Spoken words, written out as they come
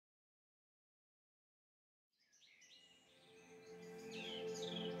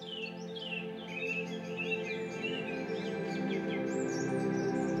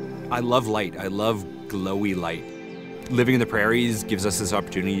I love light. I love glowy light. Living in the prairies gives us this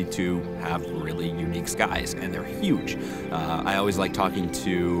opportunity to have really unique skies, and they're huge. I always like talking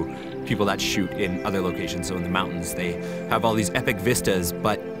to people that shoot in other locations. So in the mountains, they have all these epic vistas,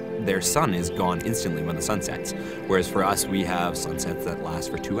 but their sun is gone instantly when the sun sets. Whereas for us, we have sunsets that last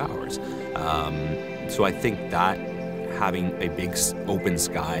for 2 hours. So I think that having a big open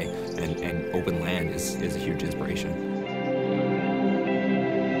sky and open land is a huge inspiration.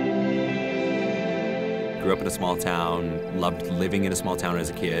 Grew up in a small town, loved living in a small town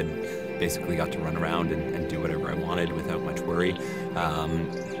as a kid, basically got to run around and do whatever I wanted without much worry.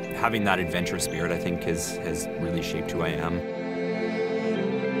 Having that adventurous spirit, I think, has really shaped who I am.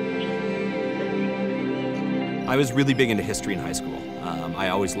 I was really big into history in high school. I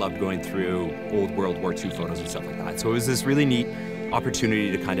always loved going through old World War II photos and stuff like that. So it was this really neat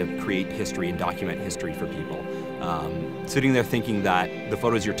opportunity to kind of create history and document history for people. Sitting there thinking that the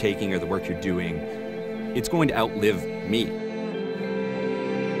photos you're taking or the work you're doing, it's going to outlive me.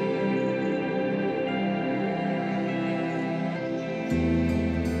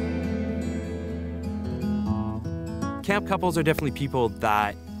 Camp couples are definitely people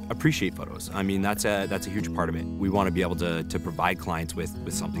that appreciate photos. I mean, that's a huge part of it. We want to be able to provide clients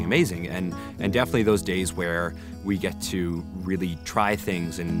with something amazing, and definitely those days where we get to really try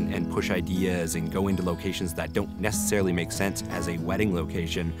things and push ideas and go into locations that don't necessarily make sense as a wedding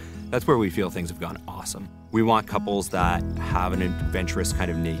location. That's where we feel things have gone awesome. We want couples that have an adventurous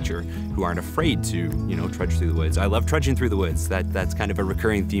kind of nature, who aren't afraid to, you know, trudge through the woods. I love trudging through the woods. That's kind of a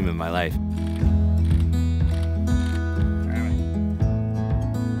recurring theme in my life.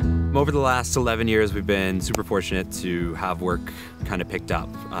 Over the last 11 years, we've been super fortunate to have work kind of picked up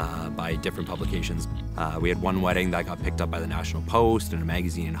by different publications. We had one wedding that got picked up by the National Post and a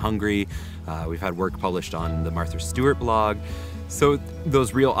magazine in Hungary. We've had work published on the Martha Stewart blog. So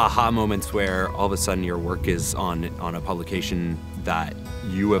those real aha moments where all of a sudden your work is on a publication that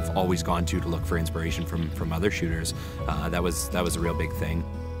you have always gone to look for inspiration from other shooters, that was a real big thing.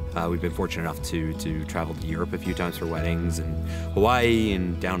 We've been fortunate enough to travel to Europe a few times for weddings, and Hawaii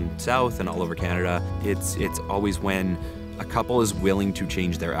and down south and all over Canada. It's always when a couple is willing to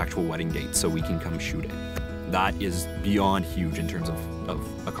change their actual wedding date so we can come shoot it. That is beyond huge in terms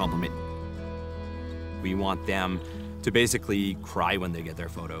of a compliment. We want them to basically cry when they get their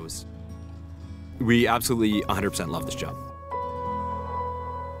photos. We absolutely 100% love this job.